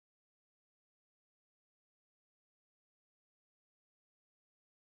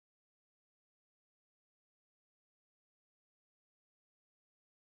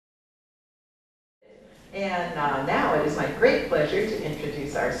And now it is my great pleasure to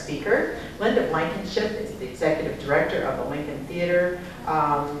introduce our speaker. Lynda Blankenship is the Executive Director of the Lincoln Theater.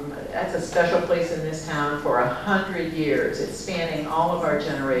 That's a special place in this town for 100 years. It's spanning all of our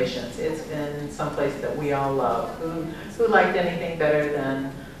generations. It's been someplace that we all love. Who liked anything better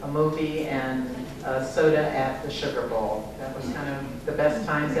than a movie and a soda at the Sugar Bowl? That was kind of the best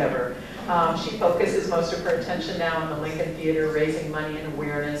times ever. She focuses most of her attention now on the Lincoln Theater, raising money and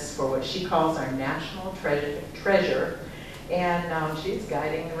awareness for what she calls our national treasure. And she's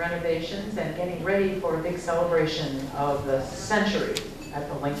guiding the renovations and getting ready for a big celebration of the century at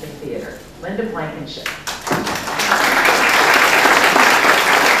the Lincoln Theater. Lynda Blankenship.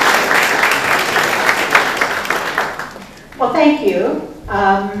 Well, thank you.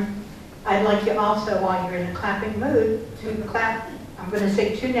 I'd like you also, while you're in a clapping mood, to clap. I'm going to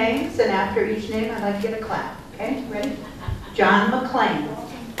say 2 names, and after each name, I'd like you to clap. Okay, ready? John McClane.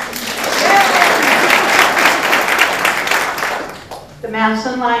 The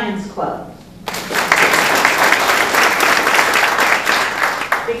Massillon Lions Club.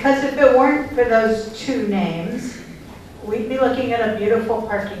 Because if it weren't for those 2 names, we'd be looking at a beautiful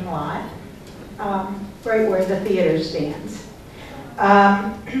parking lot, right where the theater stands.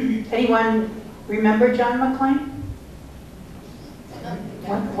 Anyone remember John McClane?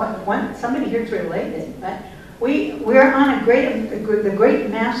 Somebody here's related, but we're on the great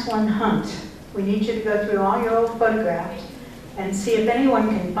Massillon hunt. We need you to go through all your old photographs and see if anyone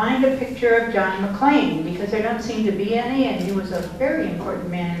can find a picture of John McClane, because there don't seem to be any, and he was a very important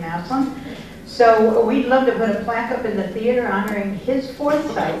man in Massillon. So we'd love to put a plaque up in the theater honoring his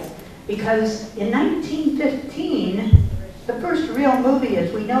foresight, because in 1915, the first real movie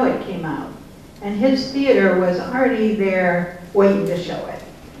as we know it came out, and his theater was already there waiting to show it.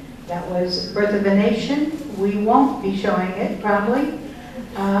 That was Birth of a Nation. We won't be showing it, probably.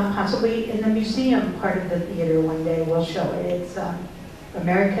 Possibly in the museum part of the theater one day we'll show it. It's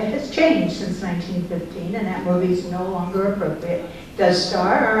America has changed since 1915, and that movie is no longer appropriate. It does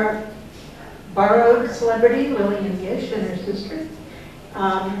star our borrowed celebrity, Lillian Gish, and her sister.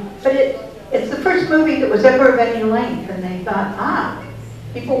 But it's the first movie that was ever of any length, and they thought,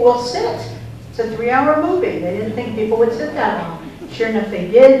 people will sit. It's a 3-hour movie. They didn't think people would sit that long. Sure enough, they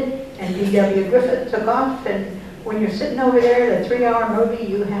did, and D.W. Griffith took off, and when you're sitting over there at a 3-hour movie,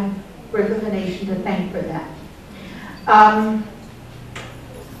 you have Birth of a Nation to thank for that.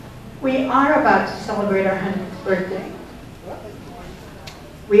 We are about to celebrate our 100th birthday.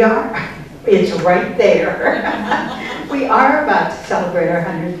 We are. It's right there. We are about to celebrate our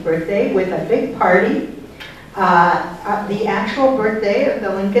 100th birthday with a big party. The actual birthday of the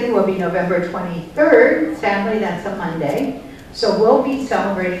Lincoln will be November 23rd. Sadly, that's a Monday. So we'll be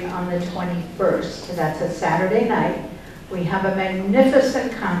celebrating on the 21st. That's a Saturday night. We have a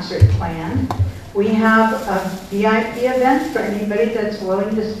magnificent concert planned. We have a VIP event for anybody that's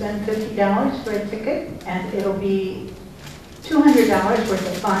willing to spend $50 for a ticket, and it'll be $200 worth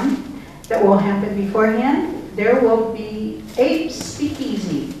of fun that will happen beforehand. There will be Abe's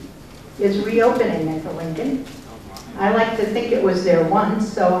Speakeasy is reopening at the Lincoln. I like to think it was there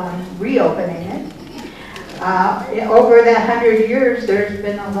once, so I'm reopening it. Over that 100 years, there's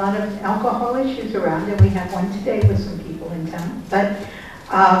been a lot of alcohol issues around, and we have one today with some people in town. But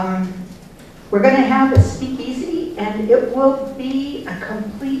we're going to have a speakeasy, and it will be a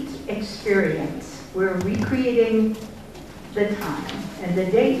complete experience. We're recreating the time, and the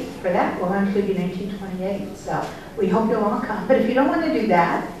date for that will actually be 1928. So we hope you'll all come. But if you don't want to do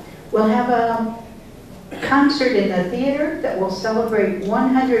that, we'll have a concert in the theater that will celebrate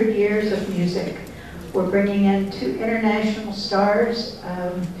 100 years of music. We're bringing in 2 international stars.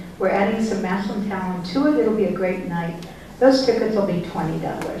 We're adding some Massillon talent to it. It'll be a great night. Those tickets will be $20.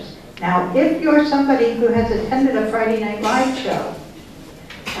 Now, if you're somebody who has attended a Friday Night Live show,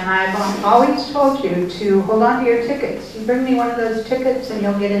 and I've always told you to hold on to your tickets. You bring me one of those tickets and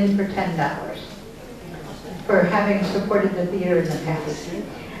you'll get in for $10 for having supported the theater in the past.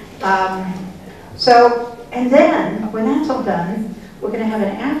 And then, when that's all done, we're going to have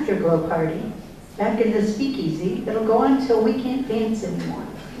an afterglow party back in the speakeasy that'll go on until we can't dance anymore.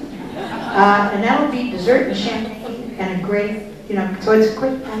 And that'll be dessert and champagne and a great, so it's a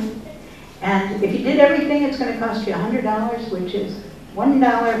quick one. And if you did everything, it's going to cost you $100, which is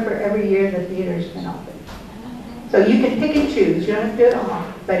 $1 for every year the theater's been open. So you can pick and choose. You don't have to do it all,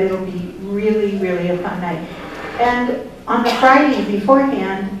 but it'll be really, really a fun night. And on the Friday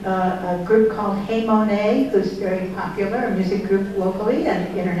beforehand, a group called Hey Monet, who's very popular, a music group locally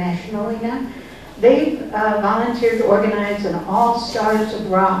and internationally now, they've volunteered to organize an All Stars of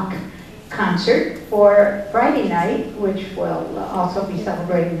Rock concert for Friday night, which will also be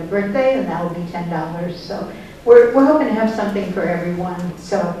celebrating the birthday, and that will be $10. So we're hoping to have something for everyone.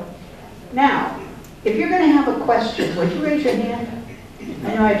 So now, if you're going to have a question, would you raise your hand?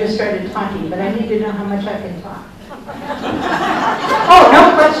 I know I just started talking, but I need to know how much I can talk. Oh,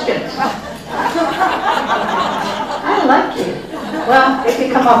 no questions. I like you. Well, if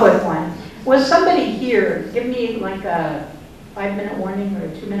you come up with one. Was somebody here, give me like a 5-minute warning or a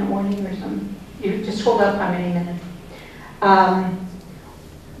 2-minute warning or something? You just hold up how many minutes. I'm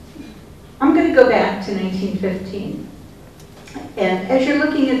going to go back to 1915. And as you're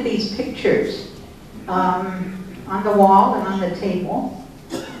looking at these pictures, on the wall and on the table,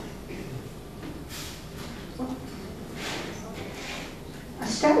 I'll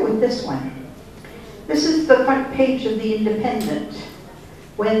start with this one. This is the front page of the Independent.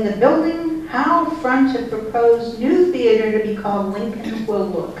 When the building Howe Front had proposed new theater to be called Lincoln Will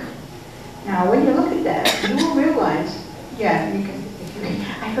Look. Now, when you look at that, you will realize, yeah, you can,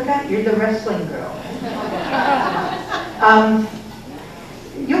 I forgot you're the wrestling girl.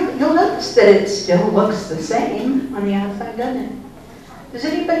 You'll notice that it still looks the same on the outside, doesn't it? Does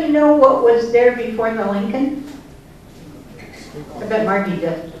anybody know what was there before the Lincoln? I bet Margie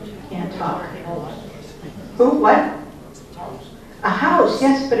can't talk. Who? What? A house,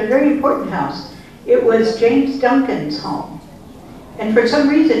 yes, but a very important house. It was James Duncan's home. And for some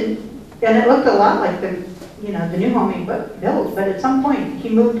reason, and it looked a lot like the new home he built, but at some point he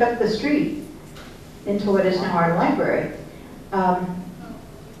moved up the street into what is now our library.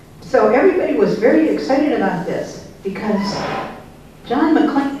 So everybody was very excited about this because John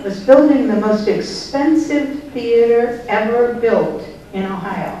McClain was building the most expensive theater ever built in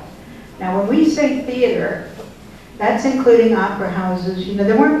Ohio. Now when we say theater, that's including opera houses.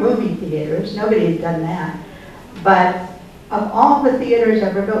 There weren't movie theaters, nobody had done that. But of all the theaters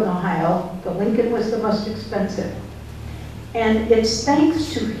ever built in Ohio, the Lincoln was the most expensive. And it's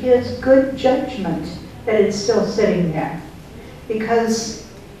thanks to his good judgment that it's still sitting there. Because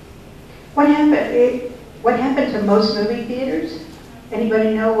what happened to most movie theaters?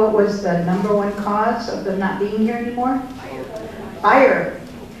 Anybody know what was the #1 cause of them not being here anymore? Fire.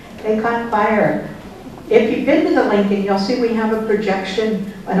 They caught fire. If you've been to the Lincoln, you'll see we have a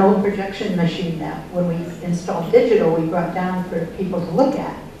projection, an old projection machine now. When we installed digital, we brought down for people to look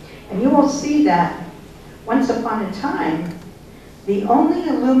at. And you will see that once upon a time, the only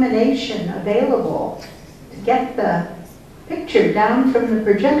illumination available to get the picture down from the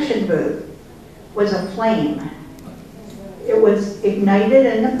projection booth was a flame. It was ignited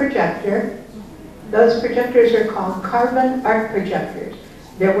in the projector. Those projectors are called carbon arc projectors.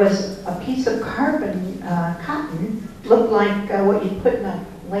 There was a piece of carbon cotton, looked like what you put in a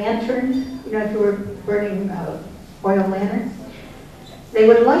lantern, if you were burning oil lantern. They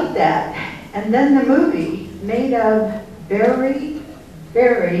would light that, and then the movie, made of very,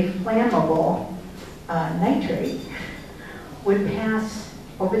 very flammable nitrate, would pass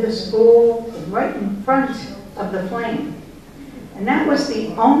over the spool right in front of the flame. And that was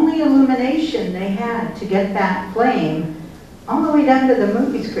the only illumination they had to get that flame all the way down to the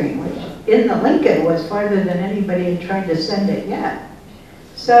movie screen, which in the Lincoln was farther than anybody had tried to send it yet.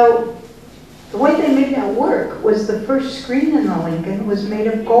 So the way they made that work was the first screen in the Lincoln was made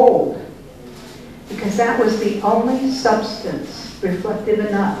of gold, because that was the only substance reflective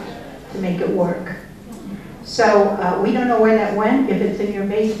enough to make it work. So we don't know where that went, if it's in your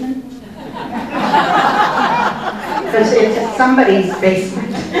basement. Because it's somebody's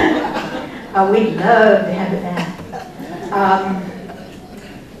basement. We'd love to have it back.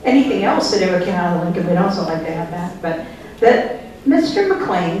 Anything else that ever came out of the Lincoln, we'd also like to have back. But Mr.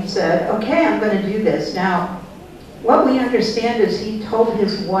 McClain said, okay, I'm going to do this. Now, what we understand is he told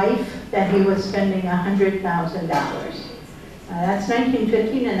his wife that he was spending $100,000. That's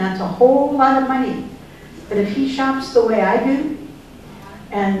 1915, and that's a whole lot of money. But if he shops the way I do,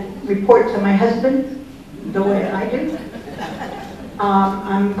 and report to my husband the way I do,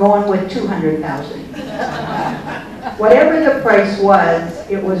 I'm going with $200,000. Whatever the price was,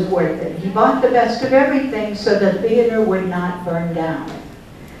 it was worth it. He bought the best of everything so the theater would not burn down.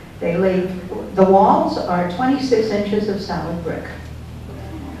 They laid, the walls are 26 inches of solid brick.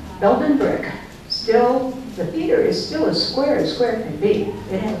 Belgian brick. Still, the theater is still as square can be.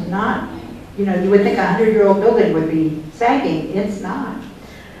 It has not, you would think a 100-year-old building would be sagging. It's not.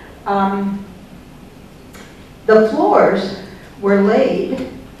 The floors were laid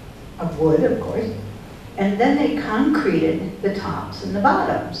of wood, of course, and then they concreted the tops and the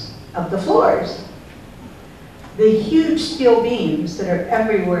bottoms of the floors. The huge steel beams that are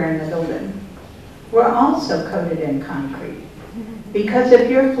everywhere in the building were also coated in concrete. because if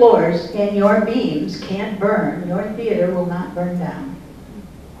your floors and your beams can't burn, your theater will not burn down.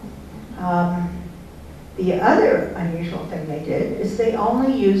 The other unusual thing they did is they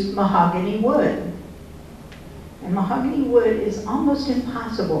only used mahogany wood. And mahogany wood is almost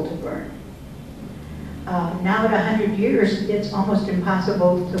impossible to burn. Now at 100 years, it's almost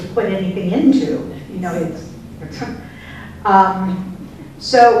impossible to put anything into. You know, it's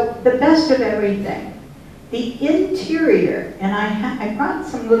so the best of everything. The interior, and I brought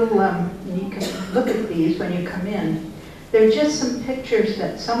some little, you can look at these when you come in. They're just some pictures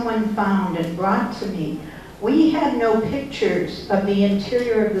that someone found and brought to me. We had no pictures of the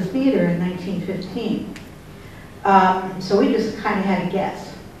interior of the theater in 1915. So we just kind of had to guess.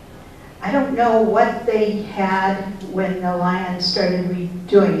 I don't know what they had when the Lions started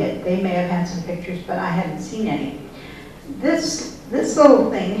redoing it. They may have had some pictures, but I haven't seen any. This little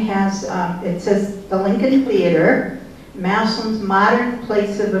thing has, it says the Lincoln Theater, Massillon's modern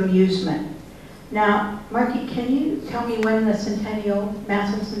place of amusement. Now, Marky, can you tell me when the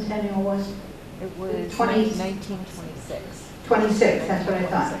Massillon Centennial was? It was 1926. 26, that's what I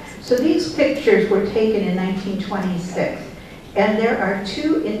thought. So these pictures were taken in 1926, and there are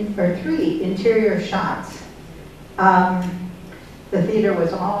three interior shots. The theater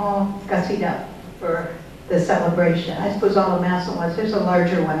was all gussied up for the celebration. I suppose all of Massillon was. There's a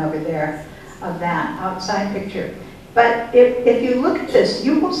larger one over there of that outside picture. But if you look at this,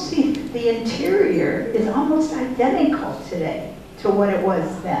 you will see the interior is almost identical today to what it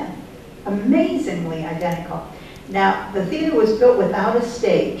was then. Amazingly identical. Now, the theater was built without a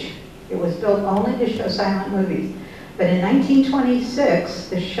stage. It was built only to show silent movies. But in 1926,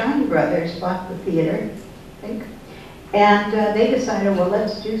 the Shine brothers bought the theater, I think, and they decided, well,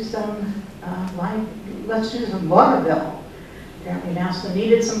 let's do some vaudeville. Apparently Massillon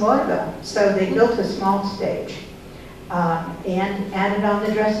needed some vaudeville. So they built a small stage and added on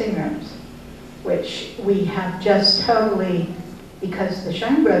the dressing rooms, which we have just totally, because the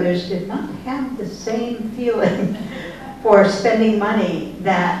Shine brothers did not have the same feeling for spending money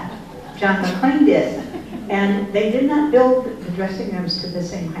that John McClane did. And they did not build the dressing rooms to the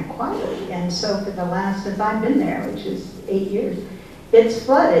same high quality. And so for the last, since I've been there, which is 8 years, it's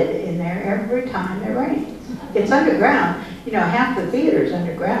flooded in there every time it rains. It's underground. You know, half the theater's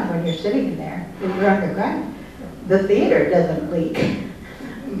underground when you're sitting in there. You're underground. The theater doesn't leak,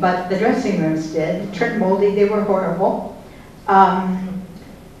 but the dressing rooms did. Turned moldy, they were horrible. And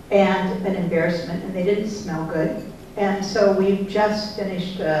an embarrassment, and they didn't smell good. And so we've just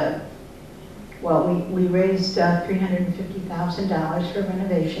finished, we raised $350,000 for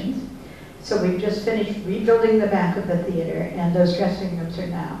renovations. So we've just finished rebuilding the back of the theater, and those dressing rooms are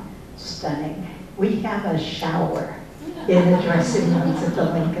now stunning. We have a shower in the dressing rooms at the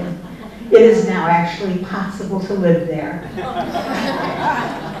Lincoln. It is now actually possible to live there,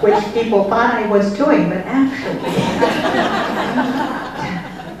 which people thought I was doing, but actually.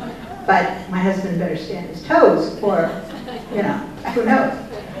 But my husband better stand his toes, or, you know, who knows.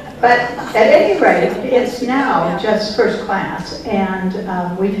 But at any rate, it's now just first class, and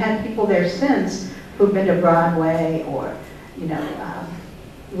we've had people there since who've been to Broadway, or, you know,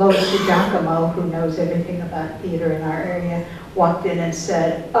 Lois DiGiacomo, who knows everything about theater in our area, walked in and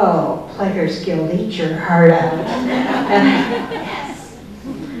said, "Oh, Players Guild, eat your heart out." And yes.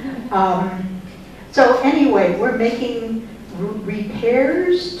 So anyway, we're making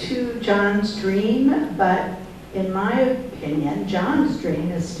repairs to John's dream, but in my opinion, John's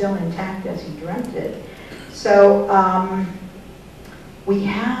dream is still intact as he dreamt it. So we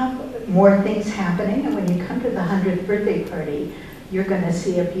have more things happening, and when you come to the 100th birthday party, you're going to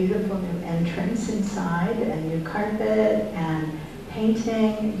see a beautiful new entrance inside, and new carpet and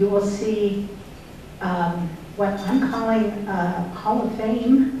painting. You will see what I'm calling Hall of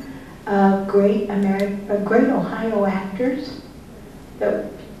Fame of great Ohio actors.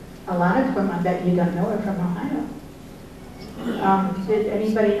 That a lot of whom I bet you don't know are from Ohio. Did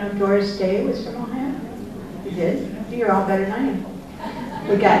anybody know Doris Day was from Ohio? You did? You're all better than I am.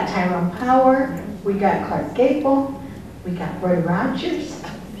 We got Tyrone Power. We got Clark Gable. We got Roy Rogers.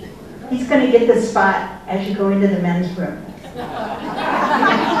 He's going to get the spot as you go into the men's room.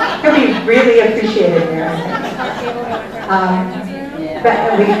 He'll be really appreciated there, I think.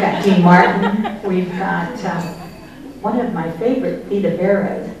 But we've got Dean Martin. We've got one of my favorite, Theda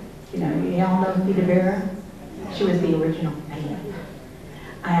Bara. You know, you all know Theda Bara? She was the original Pam.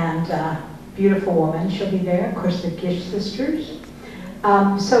 And beautiful woman, she'll be there. Of course, the Gish sisters.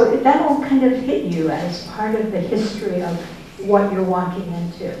 So that'll kind of hit you as part of the history of what you're walking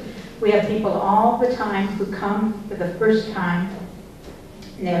into. We have people all the time who come for the first time,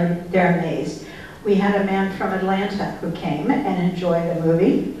 and they're amazed. We had a man from Atlanta who came and enjoyed the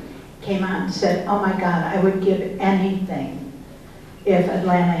movie, came out and said, oh my God, I would give anything if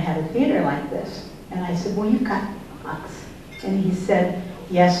Atlanta had a theater like this. And I said, well, you've got Fox. And he said,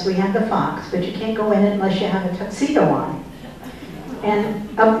 yes, we have the Fox, but you can't go in unless you have a tuxedo on.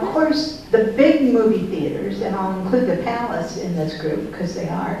 And of course, the big movie theaters, and I'll include the Palace in this group because they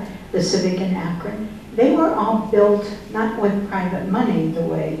are, the Civic in Akron, they were all built not with private money the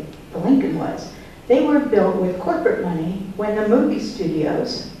way the Lincoln was. They were built with corporate money when the movie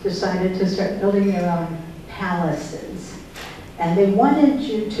studios decided to start building their own palaces. And they wanted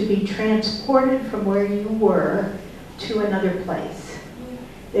you to be transported from where you were to another place.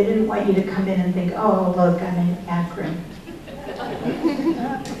 They didn't want you to come in and think, oh, look, I'm in Akron.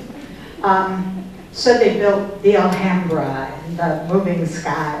 So they built the Alhambra and the Moving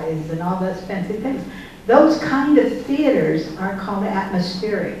Skies and all those fancy things. Those kind of theaters are called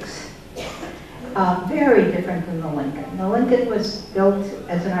atmospherics. Very different than the Lincoln. The Lincoln was built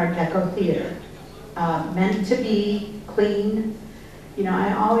as an Art Deco theater, meant to be clean. You know,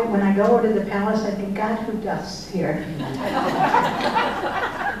 I always, when I go to the Palace, I think, God, who dusts here?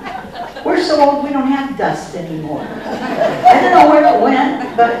 We're so old, we don't have dust anymore. I don't know where it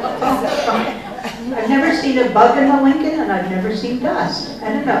went, but I've never seen a bug in the Lincoln, and I've never seen dust.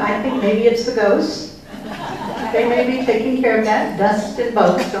 I don't know, I think maybe it's the ghosts. They may be taking care of that. Dust and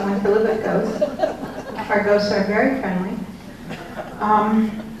bugs, don't want to live with ghosts. Our ghosts are very friendly.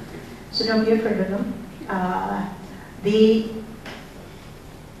 So don't be afraid of them.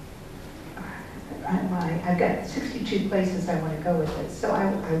 I've got 62 places I want to go with this, so I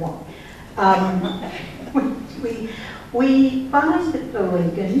won't. We find at the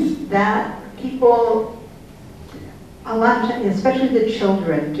Lincoln that people, a lot of times, especially the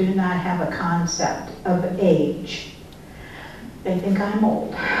children, do not have a concept of age. They think I'm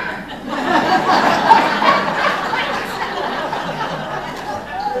old.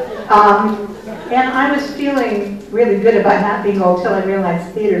 And I was feeling really good about not being old till I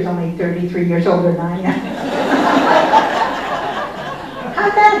realized theater's only 33 years older than I am.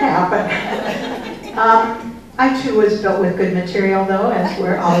 How'd that happen? I too was built with good material though, as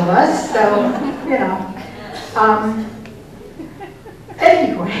were all of us, so, you know.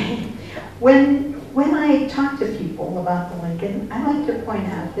 Anyway, when I talk to people about the Lincoln, I like to point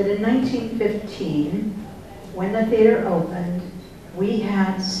out that in 1915, when the theater opened, we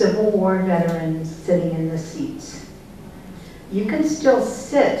had Civil War veterans sitting in the seats. You can still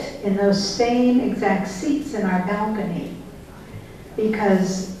sit in those same exact seats in our balcony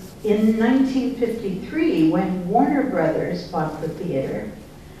because in 1953, when Warner Brothers bought the theater,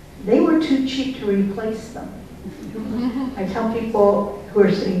 they were too cheap to replace them. I tell people who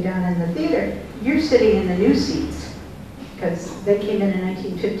are sitting down in the theater, you're sitting in the new seats because they came in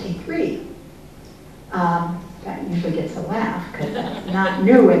 1953. That usually gets a laugh because that's not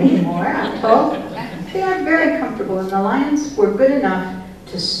new anymore, I'm told. They are very comfortable, and the Lions were good enough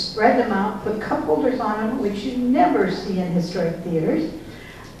to spread them out, put cup holders on them, which you never see in historic theaters,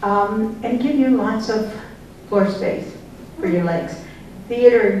 and give you lots of floor space for your legs.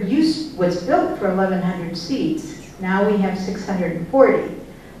 Theater was built for 1,100 seats. Now we have 640.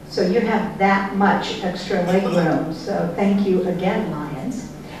 So you have that much extra leg room. So thank you again, Lions.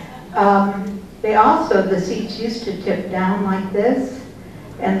 They also, the seats used to tip down like this,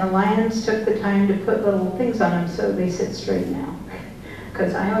 and the Lions took the time to put little things on them so they sit straight now.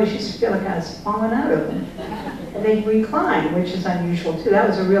 Because I always used to feel like I was falling out of them. And they recline, which is unusual too. That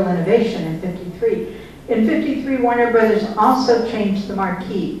was a real innovation in '53. In '53, Warner Brothers also changed the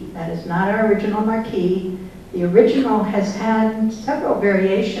marquee. That is not our original marquee. The original has had several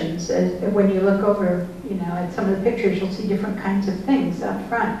variations. When you look over, you know, at some of the pictures, you'll see different kinds of things up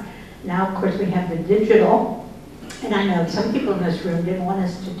front. Now, of course, we have the digital, and I know some people in this room didn't want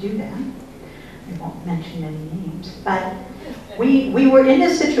us to do that. I won't mention any names, but we were in a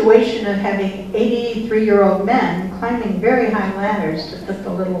situation of having 83-year-old men climbing very high ladders to put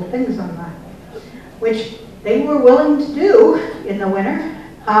the little things on that, which they were willing to do in the winter.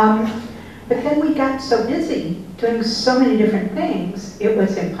 But then we got so busy doing so many different things, it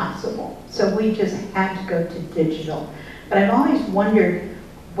was impossible. So we just had to go to digital. But I've always wondered,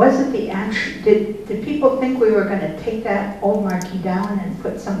 was it the actual, did people think we were going to take that old marquee down and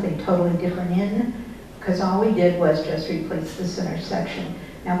put something totally different in? Because all we did was just replace the center section.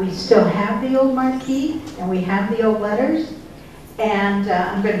 Now we still have the old marquee, and we have the old letters, and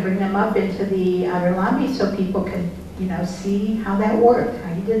I'm going to bring them up into the outer lobby so people can, you know, see how that worked,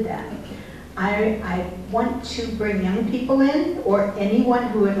 how you did that. I want to bring young people in, or anyone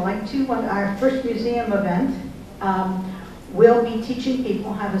who would like to. Our first museum event, we'll be teaching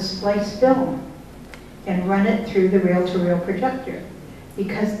people how to splice film. and run it through the reel-to-reel projector.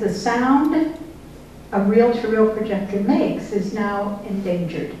 Because the sound a reel-to-reel projector makes is now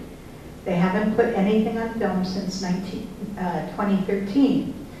endangered. They haven't put anything on film since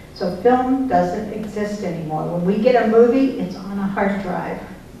 2013. So film doesn't exist anymore. When we get a movie, it's on a hard drive.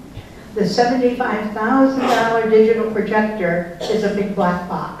 The $75,000 digital projector is a big black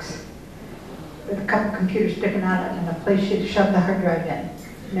box with a couple computers sticking out and a place you shove the hard drive in.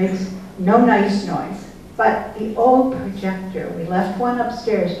 Makes no nice noise. But the old projector, we left one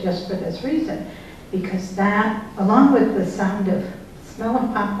upstairs just for this reason, because that, along with the sound of smell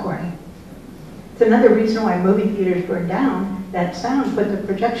of popcorn, it's another reason why movie theaters burned down. That sound put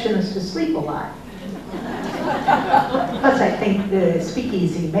the projectionists to sleep a lot. Plus, I think the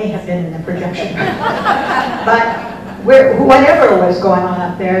speakeasy may have been in the projection. But whatever was going on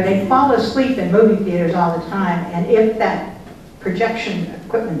up there, they'd fall asleep in movie theaters all the time. And if that projection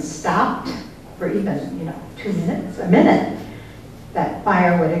equipment stopped for even, 2 minutes, a minute, that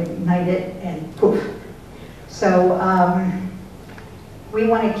fire would ignite it and poof. So we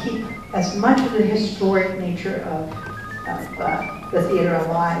want to keep as much of the historic nature of the theater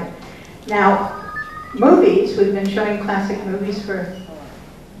alive. Now, movies, we've been showing classic movies for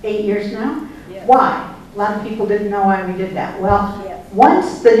 8 years now. Yes. Why? A lot of people didn't know why we did that. Well, yes.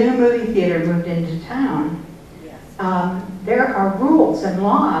 Once the new movie theater moved into town, yes. There are rules and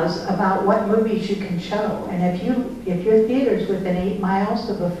laws about what movies you can show. And if your theater's within 8 miles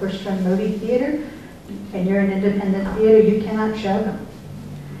of a first-run movie theater, and you're an independent theater, you cannot show them.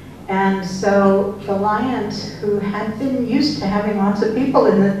 And so the Lions, who had been used to having lots of people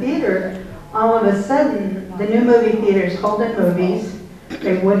in the theater, all of a sudden, the new movie theaters holding movies,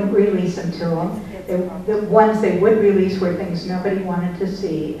 they wouldn't release them to them. The ones they would release were things nobody wanted to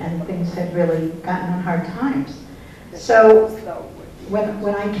see, and things had really gotten on hard times. So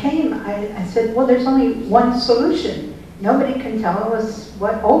when I came, I said, well, there's only one solution. Nobody can tell us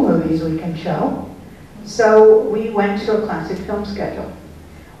what old movies we can show. So we went to a classic film schedule,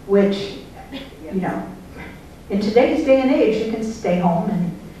 which, in today's day and age, you can stay home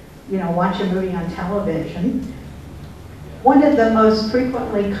and, watch a movie on television. One of the most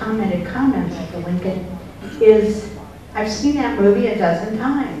frequently commented comments at the Lincoln is, I've seen that movie a dozen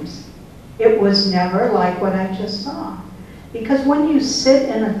times. It was never like what I just saw. Because when you sit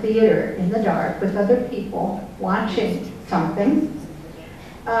in a theater in the dark with other people watching something,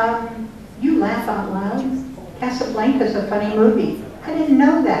 you laugh out loud. Casablanca's a funny movie. I didn't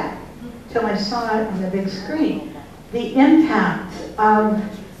know that till I saw it on the big screen. The impact of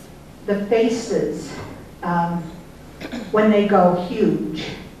the faces when they go huge,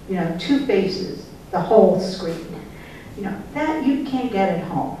 2 faces, the whole screen, that you can't get at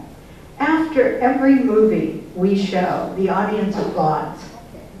home. After every movie we show, the audience applauds.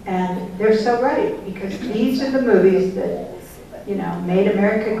 And they're so right, because these are the movies that, made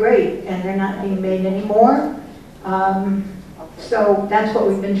America great, and they're not being made anymore. So that's what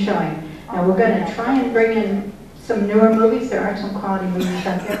we've been showing. Now we're going to try and bring in some newer movies. There are some quality movies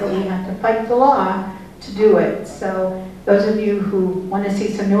out there, but we have to fight the law to do it. So those of you who want to see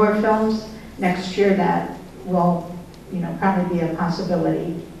some newer films, next year that will, probably be a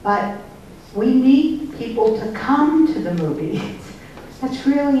possibility. But we need people to come to the movies. That's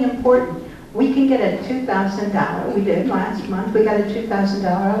really important. We can get a $2,000, we did last month, we got a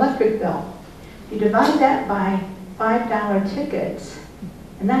 $2,000 electric bill. You divide that by $5 tickets,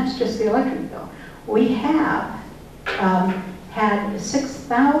 and that's just the electric bill. We have had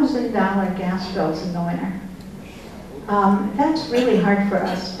 $6,000 gas bills in the winter. That's really hard for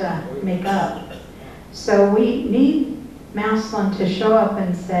us to make up. So we need Massillon to show up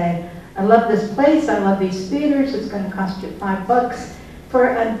and say, I love this place, I love these theaters, it's going to cost you $5. For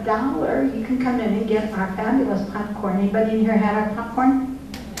 $1, you can come in and get our fabulous popcorn. Anybody in here had our popcorn?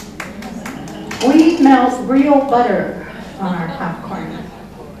 We melt real butter on our popcorn.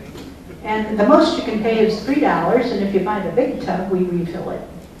 And the most you can pay is $3, and if you buy the big tub, we refill it.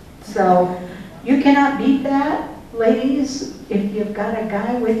 So you cannot beat that. Ladies, if you've got a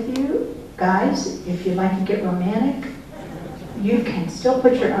guy with you, guys, if you'd like to get romantic, you can still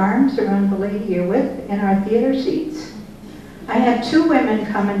put your arms around the lady you're with in our theater seats. I had 2 women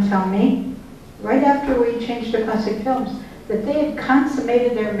come and tell me, right after we changed to classic films, that they had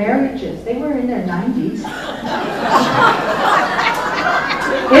consummated their marriages. They were in their 90s.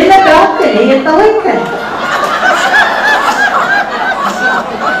 In the balcony at the Lincoln.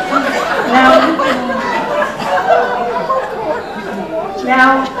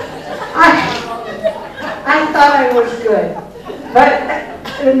 Now, I thought I was good,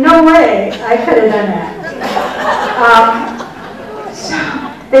 but no way I could have done that.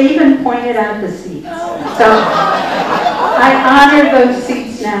 They even pointed out the seats. So I honor those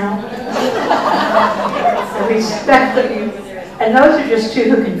seats now. I respect them. And those are just two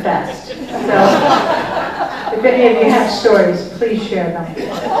who confessed. So if any of you have stories, please share them.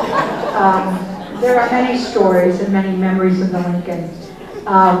 There are many stories and many memories of the Lincoln.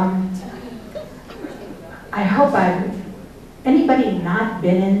 I hope anybody not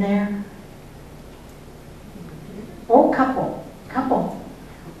been in there? Oh, couple.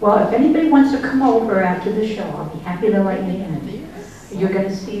 Well, if anybody wants to come over after the show, I'll be happy to let you in. You're going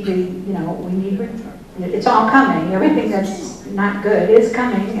to see it's all coming. Everything that's not good is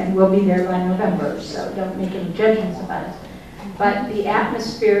coming, and we'll be there by November, so don't make any judgments about it. But the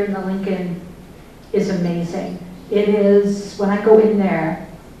atmosphere in the Lincoln is amazing. It is, when I go in there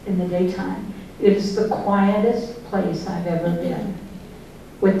in the daytime, it is the quietest place I've ever been.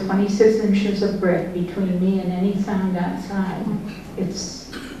 With 26 inches of brick between me and any sound outside, it's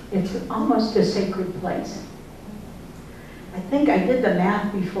almost a sacred place. I think I did the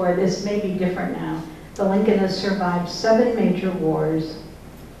math before. This may be different now. The Lincoln has survived 7 major wars,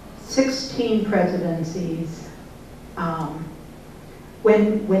 16 presidencies.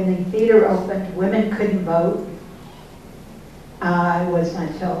 When the theater opened, women couldn't vote. It wasn't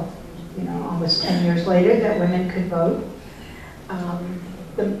until almost 10 years later that women could vote.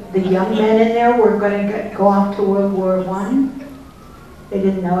 The young men in there were going to go off to World War I. They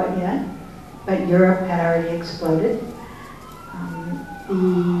didn't know it yet, but Europe had already exploded.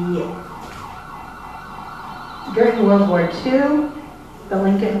 During World War II, the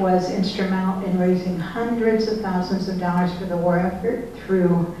Lincoln was instrumental in raising hundreds of thousands of dollars for the war effort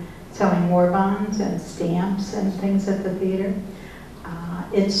through selling war bonds and stamps and things at the theater.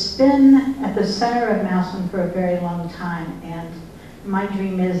 It's been at the center of Massillon for a very long time, and my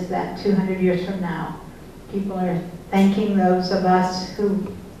dream is that 200 years from now, people are thanking those of us who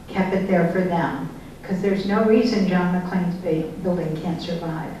kept it there for them, because there's no reason John McLean's building can't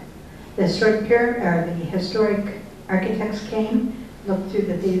survive. The historic architects came, looked through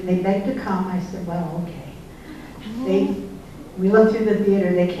the theater. They begged to come. I said, well, okay. We looked through the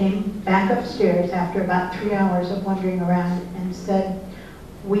theater. They came back upstairs after about 3 hours of wandering around and said,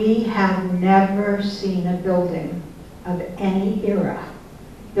 we have never seen a building of any era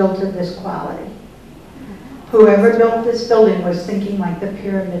built of this quality. Whoever built this building was thinking like the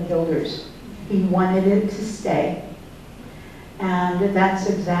pyramid builders. He wanted it to stay. And that's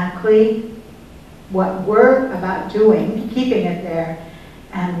exactly what we're about doing, keeping it there,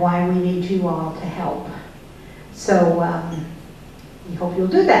 and why we need you all to help. So we hope you'll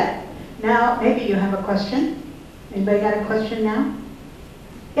do that. Now, maybe you have a question. Anybody got a question now?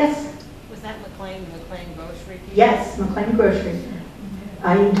 Yes? Was that McLean Grocery? Yes, McLean Grocery.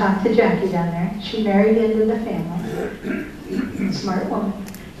 You talked to Jackie down there. She married into the family. Smart woman.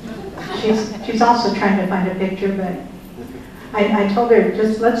 She's also trying to find a picture, but I told her,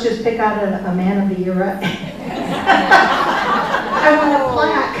 let's just pick out a man of the era. I want a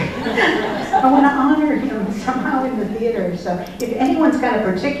plaque. I want to honor him somehow in the theater. So if anyone's got a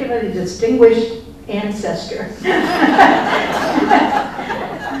particularly distinguished ancestor.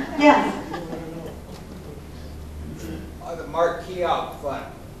 Yes. The marquee out front,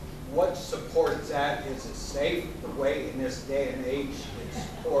 what supports that? Is it safe the way in this day and age it's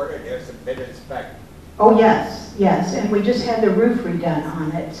supported? Has it been inspected? Oh yes, and we just had the roof redone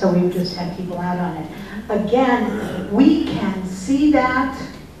on it, so we've just had people out on it. Again, we can see that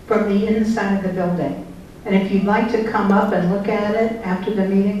from the inside of the building. And if you'd like to come up and look at it after the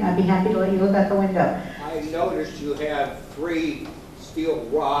meeting, I'd be happy to let you look out the window. I noticed you have 3 steel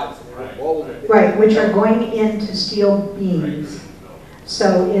rods that are bolted. Right, which are going into steel beams.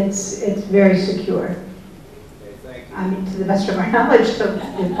 So it's very secure. Okay, thank you. I mean, to the best of our knowledge, so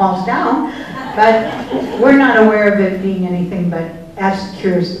it falls down. But we're not aware of it being anything but as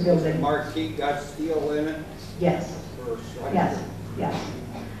secure as the The building. marquee got steel in it? Yes, Or yes.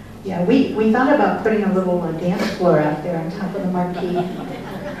 Yeah, we thought about putting a little dance floor out there on top of the marquee.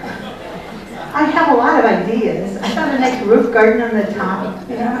 I have a lot of ideas. I thought a nice roof garden on the top.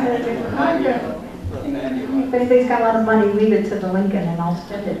 If anybody's got a lot of money, leave it to the Lincoln and I'll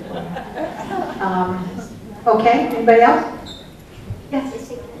spend it for you. Okay, anybody else?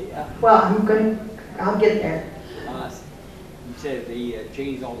 Yes? Well, I'll get there. You said they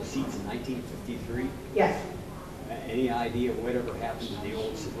changed all the seats in 1953. Yes. Any idea whatever happened to the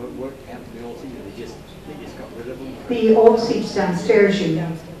old seats? What happened to the old seats? They just got rid of them? The old seats downstairs, you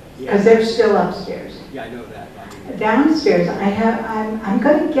know, because they're still upstairs. Yeah, I know that. Downstairs, I'm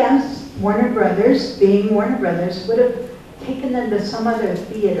going to guess Warner Brothers, being Warner Brothers, would have taken them to some other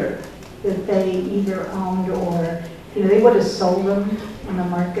theater that they either owned or, they would have sold them on the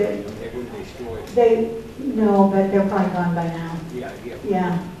market. They wouldn't destroy it. No, but they're probably gone by now. Yeah, yeah.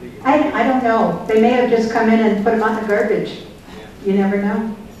 Yeah. I don't know. They may have just come in and put them on the garbage. You never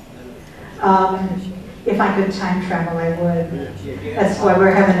know. If I could time travel, I would. That's why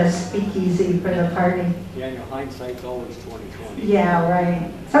we're having a speakeasy for the party. Yeah, you know, hindsight's always 20/20. Yeah,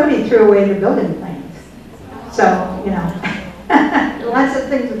 right. Somebody threw away the building plans. So, you know, lots of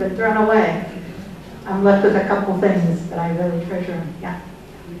things have been thrown away. I'm left with a couple things that I really treasure. Yeah.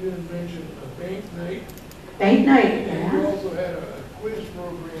 You didn't mention a bank night. Bank night, And you yeah. also had a quiz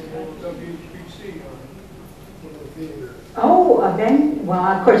program over WHBC on the theater. Oh, a bank, well,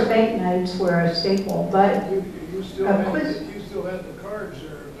 of course, bank nights were a staple, but You still A had, quiz- you still had the cards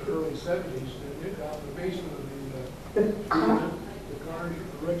there in the early 70s, didn't you? Down in the basement of the the cards,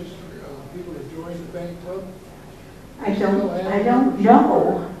 the register, people that joined the bank club. I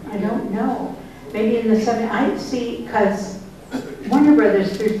don't know. Maybe in the 70s, I see, because Warner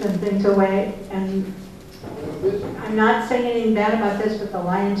Brothers threw some things away, and I'm not saying anything bad about this, but the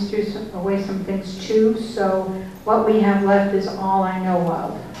Lions threw away some things too, so what we have left is all I know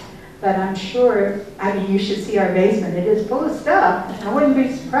of. But I'm sure, I mean, you should see our basement. It is full of stuff. I wouldn't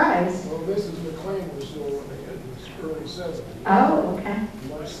be surprised. Well, Mrs. McLean was still when they had this early 70s. Oh, okay.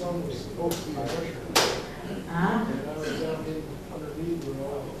 My son was supposed to be an usher, Ah, and I was down in underneath with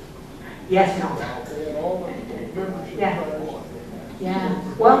all, yes, no. they had all the membership Yeah. cards. Yeah,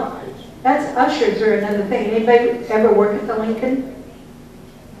 well, that's ushers are another thing. Anybody ever work at the Lincoln?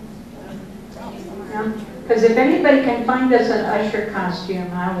 No? Because if anybody can find us an usher costume,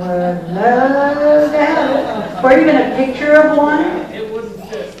 I would love to have it. Or even a picture of one. It wouldn't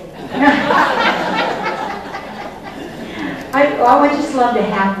fit. I would just love to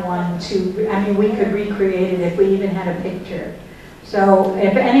have one too. I mean, we could recreate it if we even had a picture. So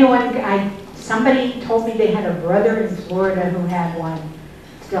if anyone, somebody told me they had a brother in Florida who had one,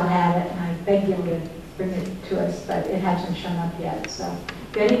 still had it, and I begged him to bring it to us, but it hasn't shown up yet. So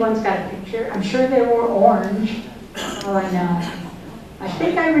if anyone's got a picture, I'm sure they were orange. Oh, I know. I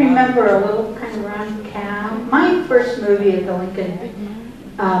think I remember a little kind of round cap. My first movie at the Lincoln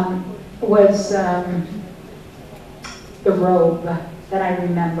was The Robe, that I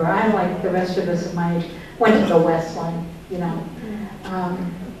remember. I, like the rest of us of my age, went to the West one, you know.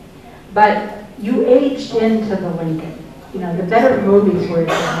 But you aged into the Lincoln. You know, the better movies were at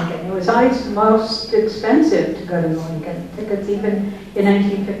the Lincoln. It was always most expensive to go to the Lincoln. Tickets, even in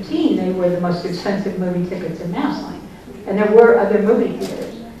 1915, they were the most expensive movie tickets in Massillon. And there were other movie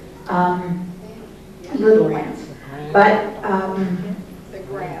theaters, little ones. But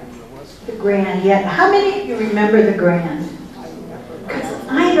the Grand, yeah. How many of you remember the Grand? Because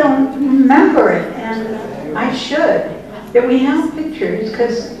I don't remember it, and I should. That we have pictures,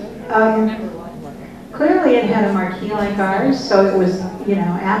 because clearly it had a marquee like ours, so it was, you know,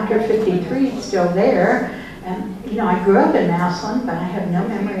 after 53, it's still there. And, you know, I grew up in Massillon, but I have no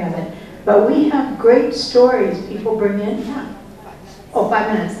memory of it. But we have great stories people bring in. Yeah. Oh,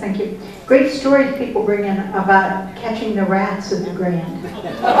 5 minutes, thank you. Great stories people bring in about catching the rats at the Grand.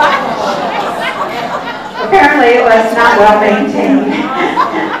 Apparently it was not well maintained.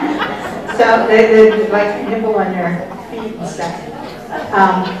 So they like nibble on their feet and stuff.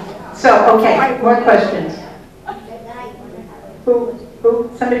 So, okay, more questions. Who,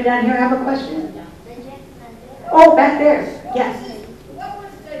 somebody down here have a question? Oh, back there, yes. What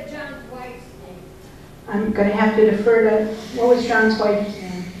was John's wife's name? I'm going to have to defer to, what was John's wife's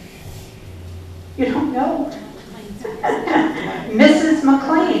name? You don't know? Mrs.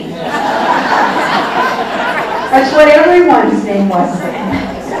 McLean. That's what everyone's name was.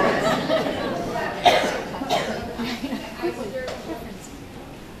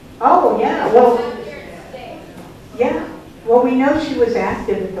 Oh, yeah, well, yeah. Well, we know she was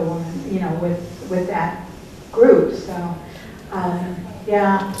active at the woman, you know, with that group, so,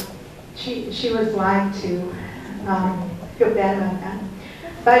 yeah, she was live to feel bad about that.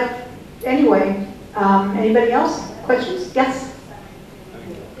 But anyway, anybody else? Questions? Yes?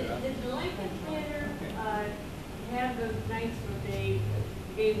 Did the Lincoln Theater have those nights where they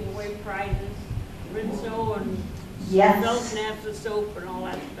gave away prizes, Rinso and Yes. Belknap soap and all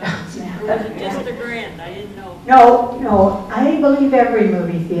that stuff? Or was it just the Grand? I didn't know. No, I believe every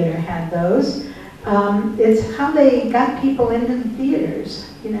movie theater had those. It's how they got people into the theaters,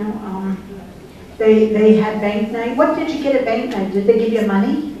 you know. They had bank night. What did you get at bank night? Did they give you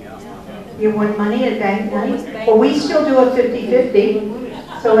money? You won money at bank night? Well, we still do a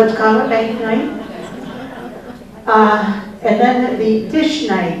 50-50, so let's call it bank night. And then the dish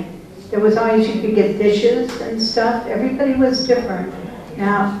night. There was always, you could get dishes and stuff. Everybody was different.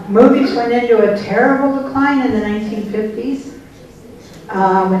 Now, movies went into a terrible decline in the 1950s.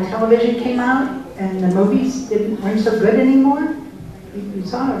 when television came out and the movies weren't so good anymore. You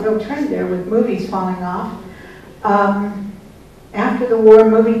saw a real trend there with movies falling off. After the war,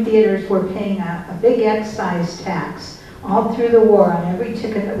 movie theaters were paying a big excise tax all through the war on every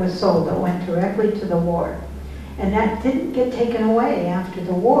ticket that was sold that went directly to the war. And that didn't get taken away after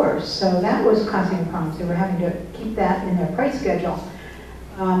the war, so that was causing problems. They were having to keep that in their price schedule.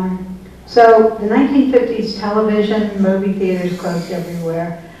 So the 1950s, television, movie theaters closed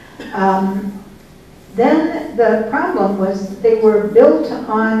everywhere. Then the problem was they were built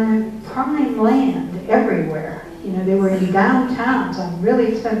on prime land everywhere. You know, they were in downtowns on really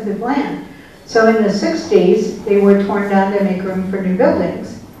expensive land. So in the 60s, they were torn down to make room for new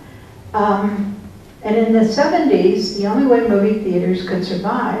buildings. And in the 70s, the only way movie theaters could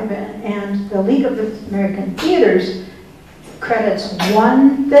survive, and the League of American Theaters credits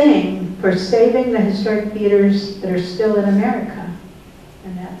one thing for saving the historic theaters that are still in America,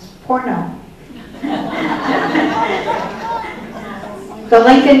 and that's porno. The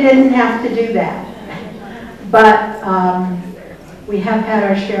Lincoln didn't have to do that, but we have had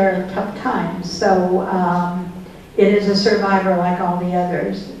our share of tough times, so it is a survivor like all the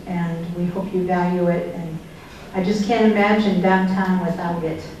others, and we hope you value it, and I just can't imagine downtown without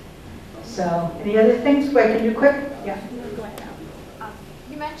it. So, any other things I can do quick? Yeah. Go ahead.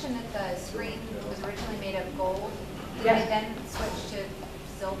 You mentioned that the screen was originally made of gold. Did Yes. it then switch to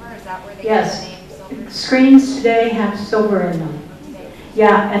silver? Is that where they Yes. got the name silver? Screens today have silver in them.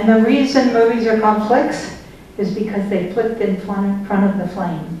 Yeah, and the reason movies are called flicks is because they flicked in front of the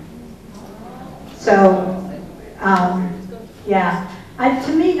flame. So, yeah.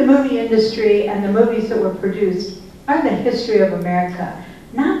 To me, the movie industry and the movies that were produced are the history of America.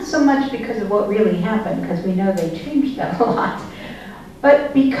 Not so much because of what really happened, because we know they changed that a lot,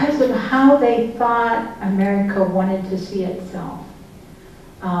 but because of how they thought America wanted to see itself.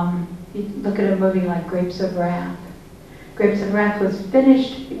 You look at a movie like Grapes of Wrath. Grapes of Wrath was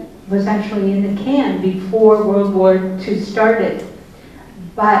finished, was actually in the can before World War II started,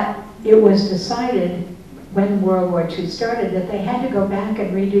 but it was decided when World War II started that they had to go back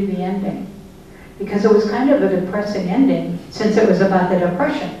and redo the ending because it was kind of a depressing ending since it was about the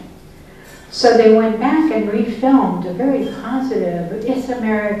Depression. So they went back and refilmed a very positive, it's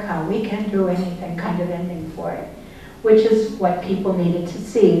America, we can do anything kind of ending for it, which is what people needed to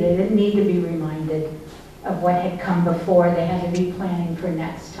see. They didn't need to be reminded of what had come before. They had to be planning for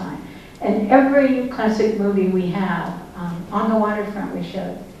next time. And every classic movie we have, On the Waterfront we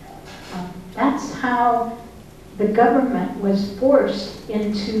showed, that's how the government was forced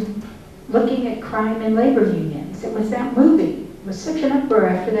into looking at crime and labor unions. It was that movie. It was such an uproar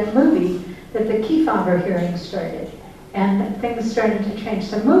after that movie that the Kefauver hearing started. And things started to change.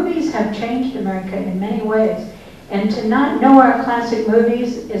 So movies have changed America in many ways. And to not know our classic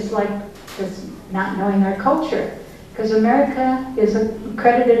movies is like just not knowing our culture. Because America is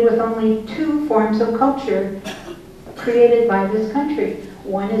credited with only 2 forms of culture created by this country.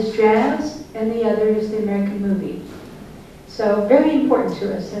 One is jazz, and the other is the American movie. So very important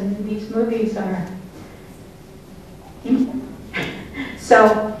to us, and these movies are...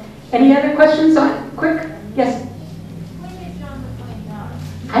 So, any other questions on, quick? Yes? When did John McClane die?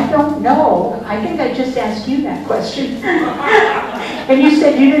 I don't know. I think I just asked you that question. And you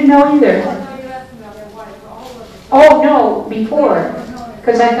said you didn't know either. Oh, no, before.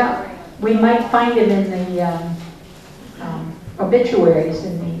 Because I thought we might find him in the obituaries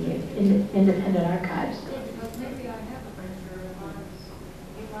in the independent archives.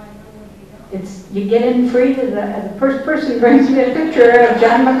 It's, you get in free to the first person who brings me a picture of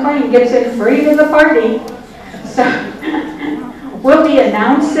John McClane gets in free to the party. So we'll be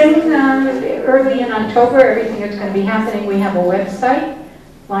announcing early in October everything that's going to be happening. We have a website,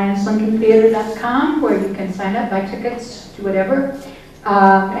 lionslincolntheater.com, where you can sign up, buy tickets, do whatever,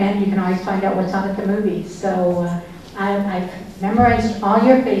 and you can always find out what's on at the movies. So I've memorized all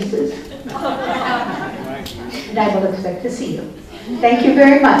your faces, and I will expect to see you. Thank you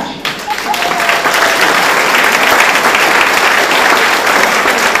very much.